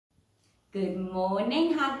Good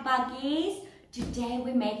morning, Hug Buggies. Today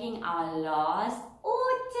we're making our last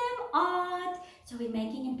autumn art. So we're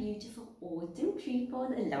making a beautiful autumn tree for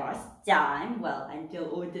the last time. Well,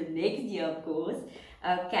 until autumn next year, of course.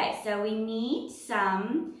 Okay, so we need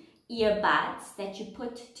some earbuds that you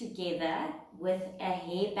put together with a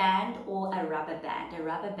hairband or a rubber band. A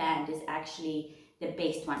rubber band is actually the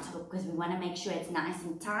best one, so because we want to make sure it's nice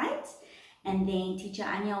and tight. And then Teacher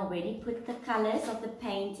Anja already put the colors of the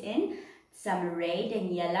paint in, some red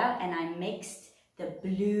and yellow, and I mixed the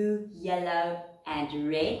blue, yellow and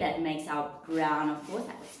red. That makes our brown, of course.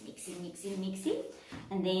 I was mixing.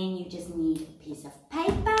 And then you just need a piece of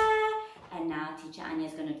paper. And now Teacher Anja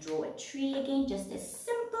is going to draw a tree again, just a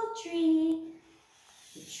simple tree.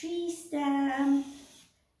 The tree stem.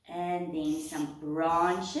 And then some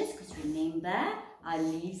branches, because remember, our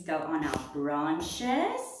leaves go on our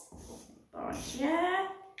branches. Branch here.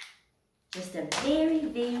 Just a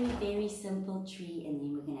very simple tree, and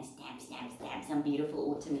then we're going to stamp some beautiful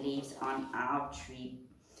autumn leaves on our tree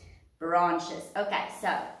branches. Okay, so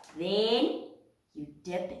then you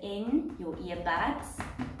dip in your earbuds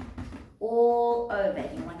all over.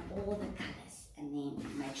 You want all the colors, and then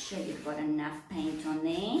make sure you've got enough paint on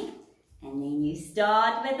there, and then you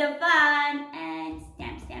start with the fun and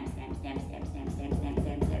stamp.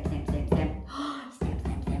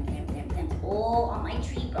 All on my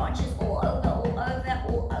tree branches, all over.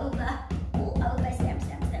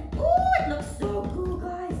 Stamp. Oh, it looks so cool,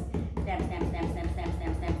 guys. Stamp. And stamp.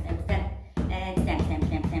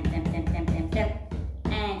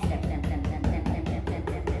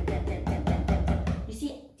 You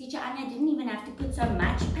see, Teacher Anja didn't even have to put so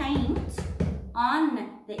much paint on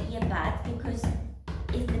the earbuds, because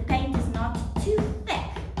if the paint is not too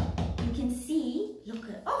thick, you can see, look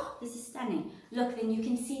at, oh, this is stunning. Look, then you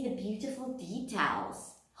can see the beautiful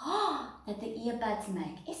details that the earbuds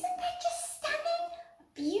make. Isn't that just stunning? A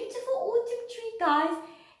beautiful autumn tree, guys.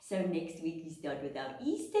 So next week we start with our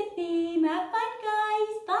Easter theme.